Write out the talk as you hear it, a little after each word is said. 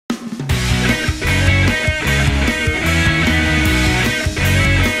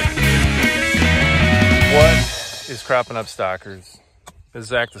He's cropping up stalkers. This is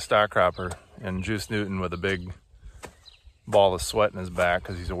Zach the stock cropper, and Juice Newton with a big ball of sweat in his back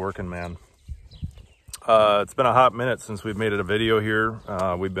because he's a working man. It's been a hot minute since we've made it a video here.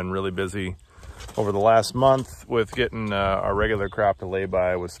 We've been really busy over the last month with getting our regular crop to lay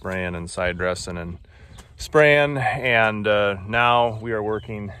by with spraying and side dressing and spraying, and now we are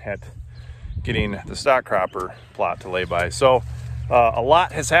working at getting the stock cropper plot to lay by. So a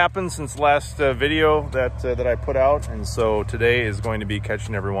lot has happened since the last video that I put out, and so today is going to be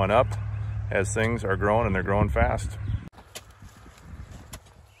catching everyone up as things are growing, and they're growing fast.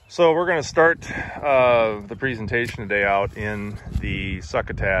 So we're going to start the presentation today out in the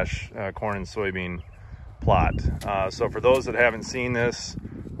succotash corn and soybean plot. So for those that haven't seen this,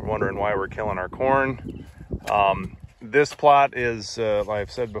 we're wondering why we're killing our corn. This plot is, like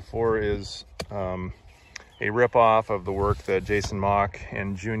I've said before, is a rip-off of the work that Jason Mock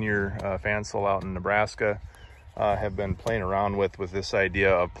and Junior Fansel out in Nebraska have been playing around with this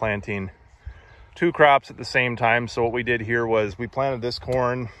idea of planting two crops at the same time. So what we did here was we planted this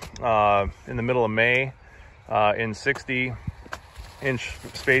corn in the middle of May in 60-inch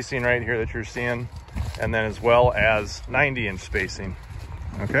spacing right here that you're seeing, and then as well as 90-inch spacing.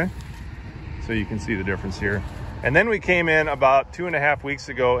 Okay, so you can see the difference here. And then we came in about 2.5 weeks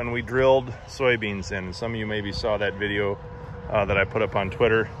ago and we drilled soybeans in. Some of you maybe saw that video that I put up on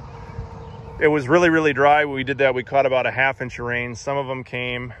Twitter. It was really, really dry when we did that. We caught about a 1/2 inch of rain. Some of them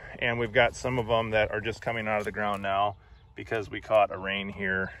came, and we've got some of them that are just coming out of the ground now because we caught a rain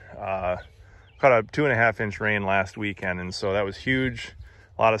here. Caught a 2.5 inch rain last weekend, and so that was huge.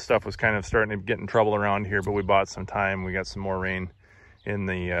 A lot of stuff was kind of starting to get in trouble around here, but we bought some time. We got some more rain in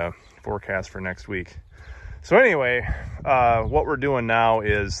the forecast for next week. So anyway, what we're doing now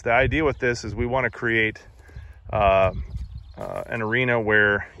is, the idea with this is we want to create an arena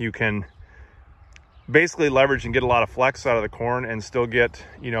where you can basically leverage and get a lot of flex out of the corn and still get,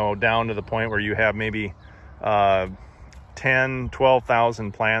 you know, down to the point where you have maybe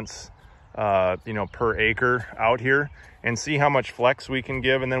 10-12,000 plants, you know, per acre out here, and see how much flex we can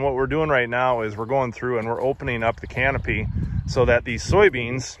give. And then what we're doing right now is we're going through and we're opening up the canopy so that these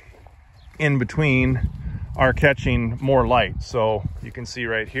soybeans in between are catching more light. So you can see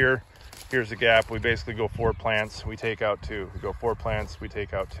right here, here's a gap. We basically go 4 plants, we take out 2. We go 4 plants, we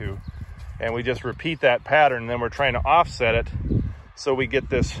take out 2. And we just repeat that pattern. And then we're trying to offset it so we get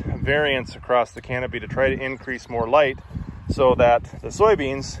this variance across the canopy to try to increase more light so that the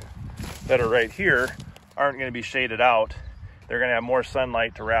soybeans that are right here aren't going to be shaded out. They're going to have more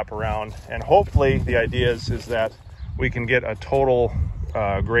sunlight to wrap around. And hopefully the idea is that we can get a total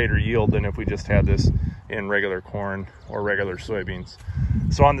greater yield than if we just had this in regular corn or regular soybeans.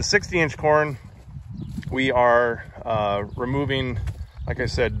 So on the 60-inch corn, we are removing, like I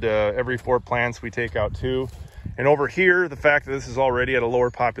said, every 4 plants we take out 2. And over here, the fact that this is already at a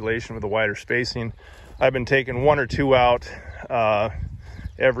lower population with a wider spacing, I've been taking 1 or 2 out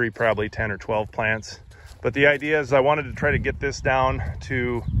every probably 10 or 12 plants. But the idea is I wanted to try to get this down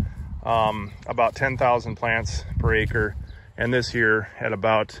to about 10,000 plants per acre, and this here at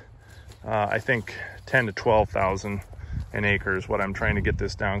about I think 10 to 12,000 an acre is what I'm trying to get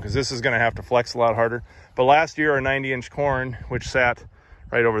this down, because this is going to have to flex a lot harder. But last year, our 90-inch corn, which sat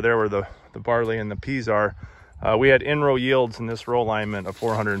right over there where the barley and the peas are, we had in-row yields in this row alignment of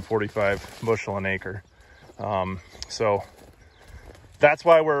 445 bushel an acre. So that's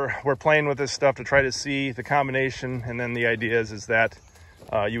why we're playing with this stuff, to try to see the combination. And then the idea is that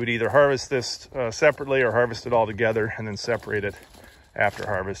you would either harvest this separately or harvest it all together and then separate it after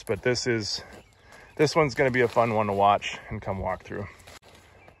harvest. But this one's going to be a fun one to watch and come walk through.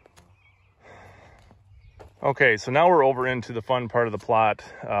 Okay, so now we're over into the fun part of the plot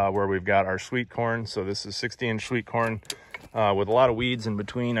where we've got our sweet corn. So this is 60-inch sweet corn with a lot of weeds in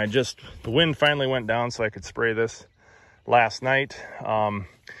between. The wind finally went down so I could spray this last night.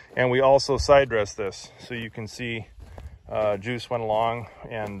 And we also side dressed this. So you can see Juice went along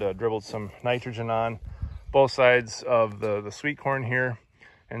and dribbled some nitrogen on both sides of the sweet corn here.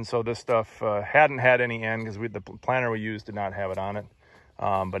 And so this stuff hadn't had any end because the planter we used did not have it on it.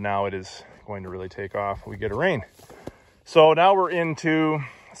 But now it is going to really take off. We get a rain. So now we're into,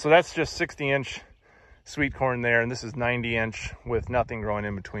 so that's just 60-inch sweet corn there. And this is 90-inch with nothing growing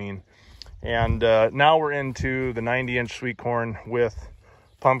in between. And now we're into the 90-inch sweet corn with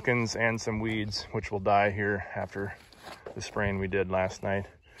pumpkins and some weeds, which will die here after the spraying we did last night.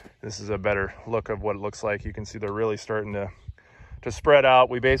 This is a better look of what it looks like. You can see they're really starting to spread out.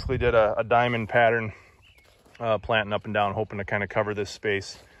 We basically did a diamond pattern, planting up and down, hoping to kind of cover this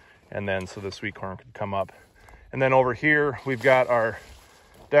space, and then so the sweet corn could come up. And then over here, we've got our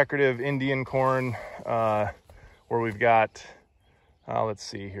decorative Indian corn where we've got, let's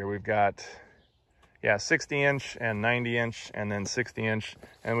see here, we've got, yeah, 60-inch and 90-inch and then 60-inch.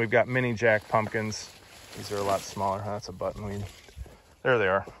 And we've got mini jack pumpkins. These are a lot smaller. Huh? That's a buttonweed. There they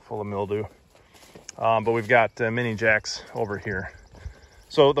are, full of mildew. But we've got mini jacks over here.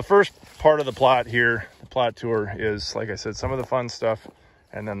 So the first part of the plot here, the plot tour, is, like I said, some of the fun stuff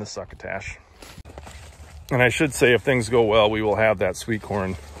and then the succotash. And I should say, if things go well, we will have that sweet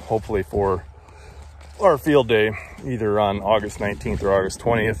corn hopefully for our field day, either on August 19th or August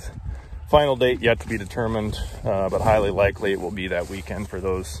 20th. Final date yet to be determined, but highly likely it will be that weekend for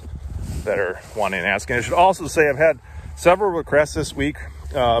those that are wanting and asking. I should also say I've had several requests this week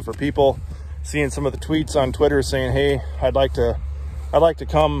for people seeing some of the tweets on Twitter saying, hey, I'd like to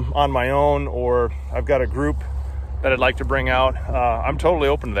come on my own, or I've got a group that I'd like to bring out. I'm totally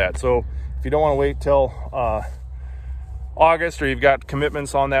open to that. So if you don't want to wait till August, or you've got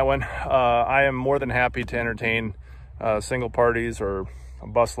commitments on that one, I am more than happy to entertain single parties or a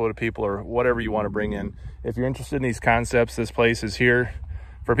busload of people or whatever you want to bring in. If you're interested in these concepts, this place is here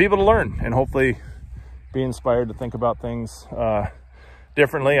for people to learn and hopefully be inspired to think about things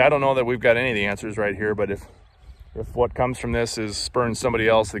differently. I don't know that we've got any of the answers right here, but if what comes from this is spurring somebody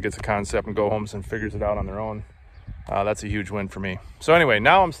else that gets a concept and go home and figures it out on their own, that's a huge win for me. So anyway,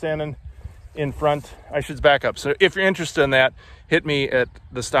 now I'm standing in front. I should back up. So if you're interested in that, hit me at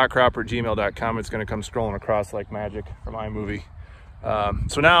thestockcropper@gmail.com. It's going to come scrolling across like magic from iMovie.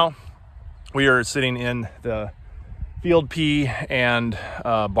 So now we are sitting in the field pea and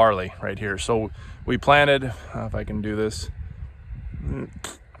barley right here. So we planted, if I can do this,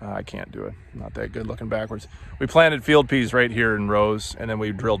 I can't do it, I'm not that good looking backwards. We planted field peas right here in rows, and then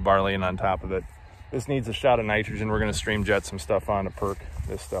we drilled barley in on top of it. This needs a shot of nitrogen. We're going to stream jet some stuff on to perk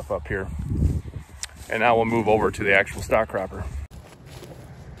this stuff up here. And now we'll move over to the actual stock cropper.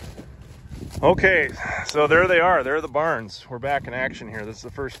 Okay, so there they are. There are the barns. We're back in action here. This is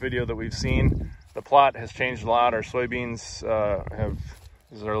the first video that we've seen. The plot has changed a lot. Our soybeans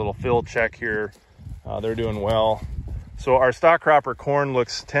this is our little field check here. They're doing well. So our stock cropper corn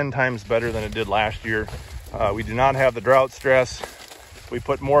looks 10 times better than it did last year. We do not have the drought stress. We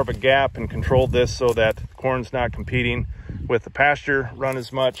put more of a gap and controlled this so that corn's not competing with the pasture run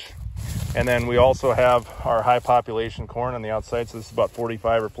as much. And then we also have our high population corn on the outside. So this is about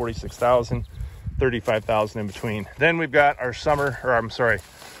 45 or 46,000, 35,000 in between. Then we've got our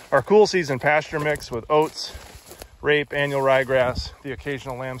our cool season pasture mix with oats, rape, annual ryegrass, the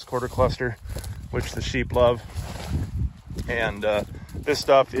occasional lamb's quarter cluster, which the sheep love. And this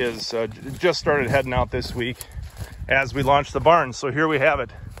stuff is just started heading out this week as we launch the barn. So here we have it,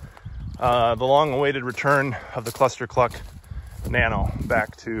 the long-awaited return of the ClusterCluck Nano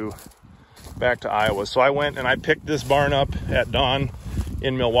back to Iowa. So I went and I picked this barn up at dawn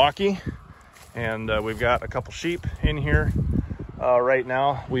in Milwaukee, and we've got a couple sheep in here right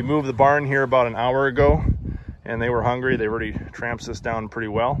now. We moved the barn here about an hour ago, and they were hungry. They already tramped this down pretty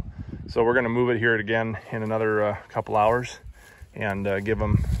well. So we're going to move it here again in another couple hours and give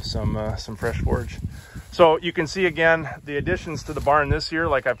them some fresh forage. So you can see again, the additions to the barn this year,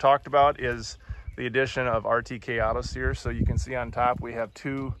 like I've talked about, is the addition of RTK auto steer. So you can see on top we have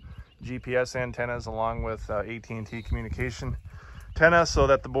 2 GPS antennas along with AT&T communication antenna, so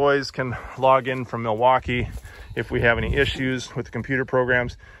that the boys can log in from Milwaukee if we have any issues with the computer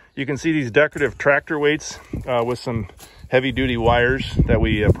programs. You can see these decorative tractor weights with some heavy duty wires that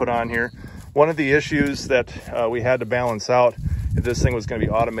we put on here. One of the issues that we had to balance out if this thing was going to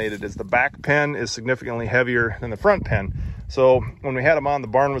be automated is the back pen is significantly heavier than the front pen. So when we had them on, the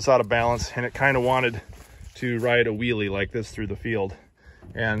barn was out of balance and it kind of wanted to ride a wheelie like this through the field.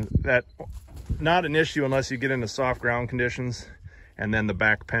 And that, not an issue unless you get into soft ground conditions and then the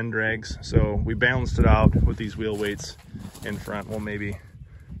back pen drags. So we balanced it out with these wheel weights in front. We'll maybe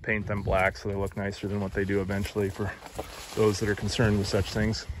paint them black so they look nicer than what they do eventually for those that are concerned with such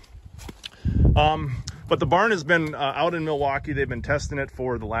things. But the barn has been out in Milwaukee. They've been testing it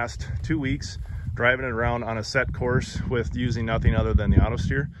for the last 2 weeks, driving it around on a set course with using nothing other than the auto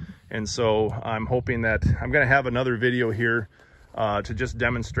steer. And so I'm hoping that I'm going to have another video here to just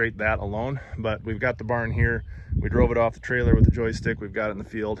demonstrate that alone. But we've got the barn here. We drove it off the trailer with the joystick. We've got it in the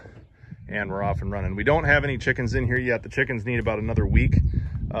field and we're off and running. We don't have any chickens in here yet. The chickens need about another week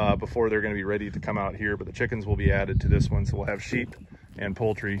before they're going to be ready to come out here, but the chickens will be added to this one. So we'll have sheep and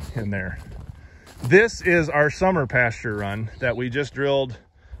poultry in there. This is our summer pasture run that we just drilled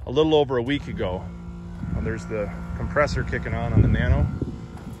a little over a week ago. There's the compressor kicking on the Nano.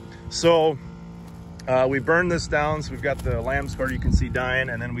 So we burned this down. So we've got the lamb's quarter you can see dying,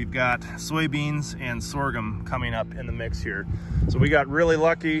 and then we've got soybeans and sorghum coming up in the mix here. So we got really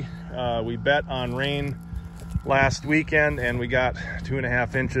lucky. We bet on rain last weekend, and we got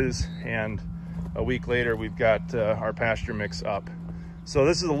 2.5 inches, and a week later we've got our pasture mix up. So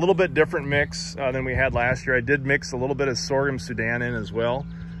this is a little bit different mix than we had last year. I did mix a little bit of sorghum Sudan in as well,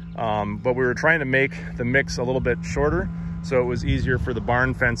 but we were trying to make the mix a little bit shorter so it was easier for the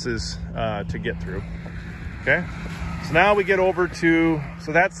barn fences to get through. Okay, so now we get over to,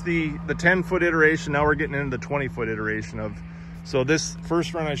 so that's the 10-foot iteration. Now we're getting into the 20-foot iteration of, so this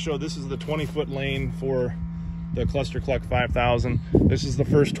first run I showed, this is the 20-foot lane for the ClusterCluck 5000. This is the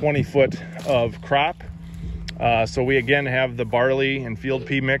first 20 foot of crop. So we again have the barley and field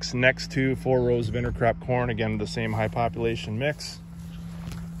pea mix next to 4 rows of intercrop corn, again the same high population mix.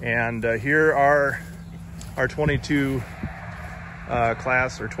 And here are our 22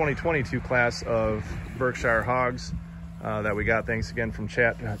 class, or 2022 class of Berkshire hogs that we got. Thanks again from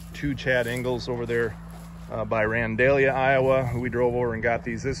Chad Ingalls over there by Randalia, Iowa, who we drove over and got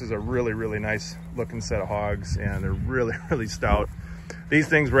these. This is a really, really nice looking set of hogs, and they're really, really stout. These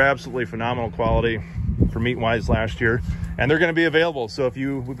things were absolutely phenomenal quality for meat wise last year, and they're going to be available. So if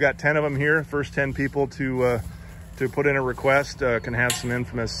we've got 10 of them here. First 10 people to put in a request can have some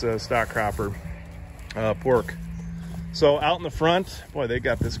infamous stock cropper pork. So out in the front, boy, they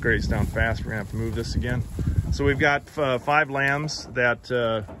got this grazed down fast. We're gonna have to move this again. So we've got 5 lambs that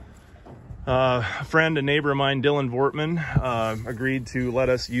a friend and neighbor of mine, Dylan Vortman, agreed to let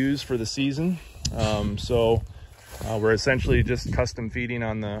us use for the season. We're essentially just custom feeding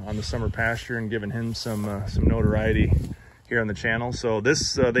on the summer pasture and giving him some notoriety here on the channel. So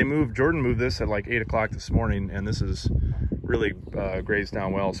this, Jordan moved this at like 8 o'clock this morning, and this is really grazed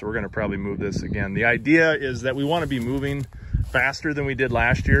down well. So we're gonna probably move this again. The idea is that we wanna be moving faster than we did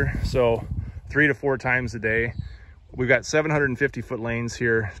last year. So 3 to 4 times a day. We've got 750 foot lanes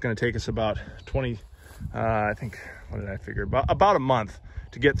here. It's gonna take us about 20, I think, what did I figure? About a month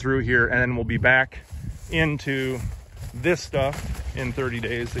to get through here, and then we'll be back into this stuff in 30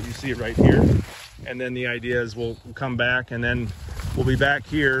 days that you see right here. And then the idea is we'll come back, and then we'll be back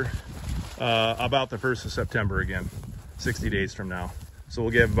here about the 1st of September again, 60 days from now. So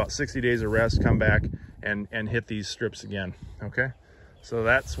we'll give about 60 days of rest, come back and hit these strips again. Okay, so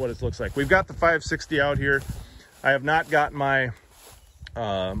that's what it looks like. We've got the 560 out here. I have not got my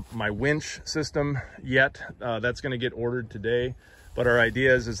my winch system yet. That's going to get ordered today. But our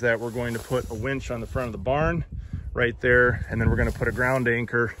idea is that we're going to put a winch on the front of the barn right there, and then we're going to put a ground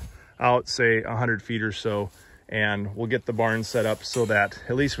anchor out, say 100 feet or so, and we'll get the barn set up so that,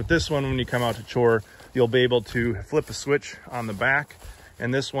 at least with this one, when you come out to chore, you'll be able to flip a switch on the back.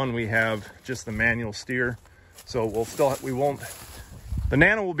 And this one, we have just the manual steer. So the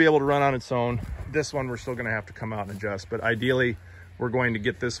Nano will be able to run on its own. This one, we're still going to have to come out and adjust, but ideally, we're going to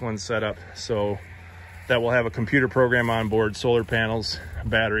get this one set up so that we'll have a computer program on board, solar panels,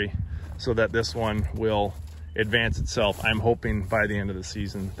 battery, so that this one will advance itself. I'm hoping by the end of the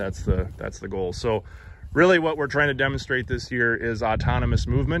season. That's the goal. So really what we're trying to demonstrate this year is autonomous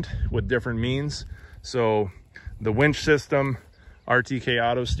movement with different means. So the winch system, RTK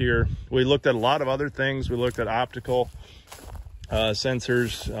auto steer. We looked at a lot of other things. We looked at optical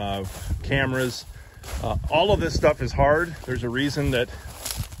sensors, cameras. All of this stuff is hard. There's a reason that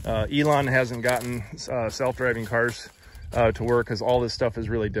Elon hasn't gotten self-driving cars to work, because all this stuff is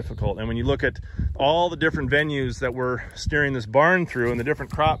really difficult. And when you look at all the different venues that we're steering this barn through, and the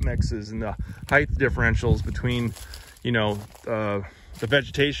different crop mixes and the height differentials between, you know, the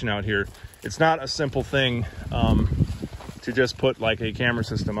vegetation out here, it's not a simple thing to just put like a camera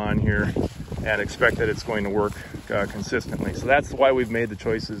system on here and expect that it's going to work consistently. So that's why we've made the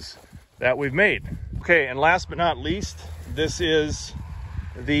choices that we've made. Okay, and last but not least, this is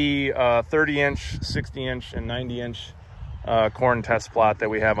the 30-inch, 60-inch, and 90-inch corn test plot that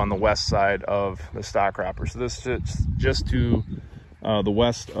we have on the west side of the stock cropper. So this is just to the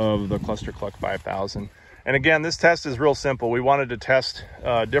west of the ClusterCluck 5000. And again, this test is real simple. We wanted to test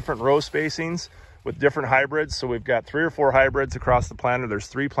different row spacings with different hybrids. So we've got 3 or 4 hybrids across the planter. There's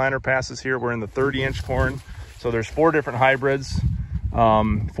 3 planter passes here. We're in the 30-inch corn. So there's 4 different hybrids,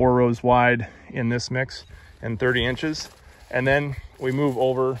 4 rows wide in this mix, and 30 inches. And then we move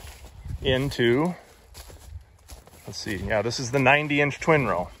over into, let's see, yeah, this is the 90-inch twin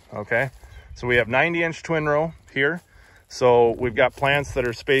row, okay? So we have 90-inch twin row here. So we've got plants that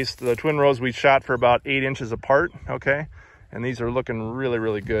are spaced, the twin rows we shot for about 8 inches apart, okay? And these are looking really,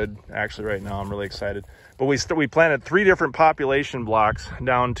 really good, actually, right now. I'm really excited. But we planted 3 different population blocks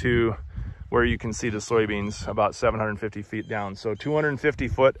down to where you can see the soybeans about 750 feet down. So 250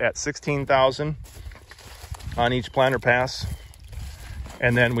 foot at 16,000 on each planter pass.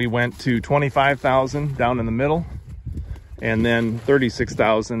 And then we went to 25,000 down in the middle. and then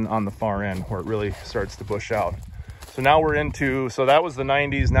 36,000 on the far end where it really starts to bush out. So now we're into, so that was the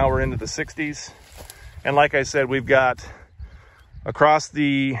 90s, now we're into the 60s. And like I said, we've got, across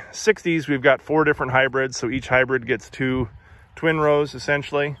the 60s, we've got 4 different hybrids. So each hybrid gets 2 twin rows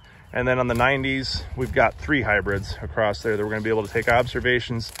essentially. And then on the 90s, we've got 3 hybrids across there that we're gonna be able to take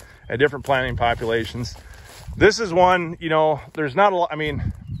observations at different planting populations. This is one, you know, there's not a lot, I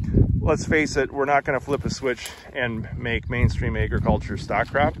mean, let's face it, we're not gonna flip a switch and make mainstream agriculture stock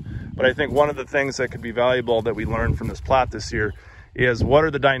crop. But I think one of the things that could be valuable that we learned from this plot this year is what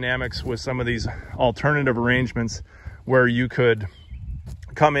are the dynamics with some of these alternative arrangements where you could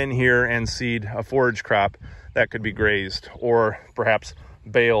come in here and seed a forage crop that could be grazed or perhaps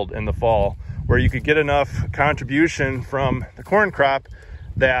baled in the fall, where you could get enough contribution from the corn crop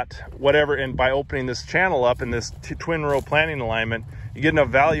that whatever, and by opening this channel up in this twin row planting alignment, you get enough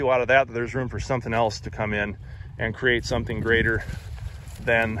value out of that there's room for something else to come in and create something greater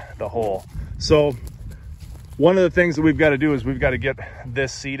than the whole. So one of the things that we've got to do is we've got to get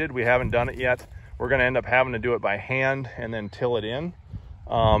this seeded. We haven't done it yet. We're going to end up having to do it by hand and then till it in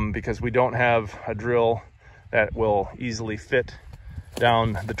because we don't have a drill that will easily fit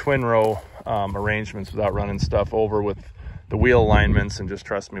down the twin row arrangements without running stuff over with the wheel alignments, and just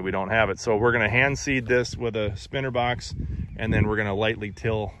trust me, we don't have it. So we're going to hand seed this with a spinner box, and then we're going to lightly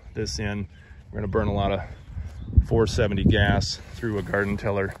till this in. We're going to burn a lot of 470 gas through a garden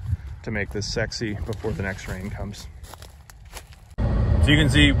tiller to make this sexy before the next rain comes. So you can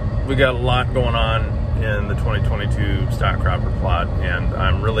see we got a lot going on in the 2022 stock cropper plot, and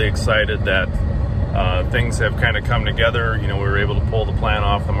I'm really excited that things have kind of come together. You know, we were able to pull the plan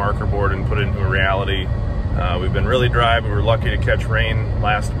off the marker board and put it into a reality. We've been really dry, but we were lucky to catch rain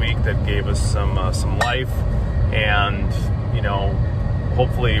last week that gave us some life, and you know,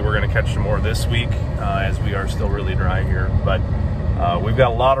 hopefully we're going to catch some more this week as we are still really dry here. But we've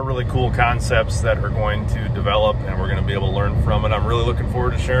got a lot of really cool concepts that are going to develop, and we're going to be able to learn from it. I'm really looking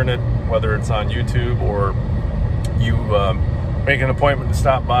forward to sharing it, whether it's on YouTube or you make an appointment to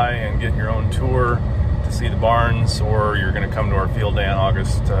stop by and get your own tour to see the barns, or you're going to come to our field day on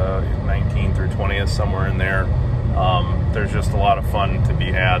August 19th or 20th, somewhere in there. There's just a lot of fun to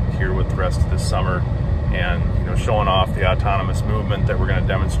be had here with the rest of this summer, and you know, showing off the autonomous movement that we're going to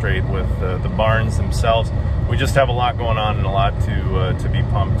demonstrate with the barns themselves. We just have a lot going on and a lot to be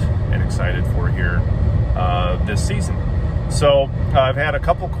pumped and excited for here this season. So I've had a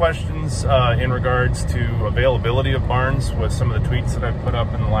couple questions in regards to availability of barns with some of the tweets that I've put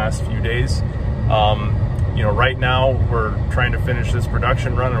up in the last few days. You know, right now we're trying to finish this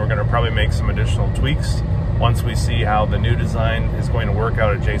production run, and we're going to probably make some additional tweaks once we see how the new design is going to work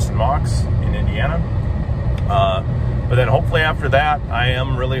out at Jason Mock's in Indiana. But then hopefully after that, I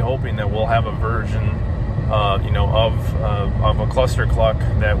am really hoping that we'll have a version, you know, of a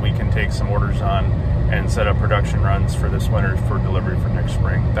ClusterCluck that we can take some orders on and set up production runs for this winter for delivery for next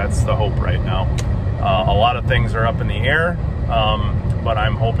spring. That's the hope right now. A lot of things are up in the air, but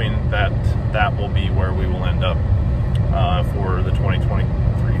I'm hoping that that will be where we will end up for the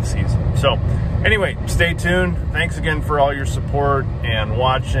 2023 season. So anyway, stay tuned. Thanks again for all your support and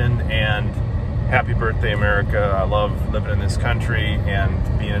watching, and happy birthday, America. I love living in this country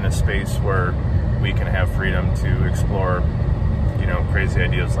and being in a space where we can have freedom to explore, you know, crazy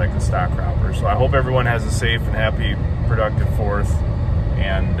ideas like the stock cropper. So I hope everyone has a safe and happy, productive 4th,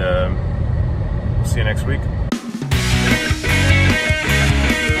 and we'll see you next week.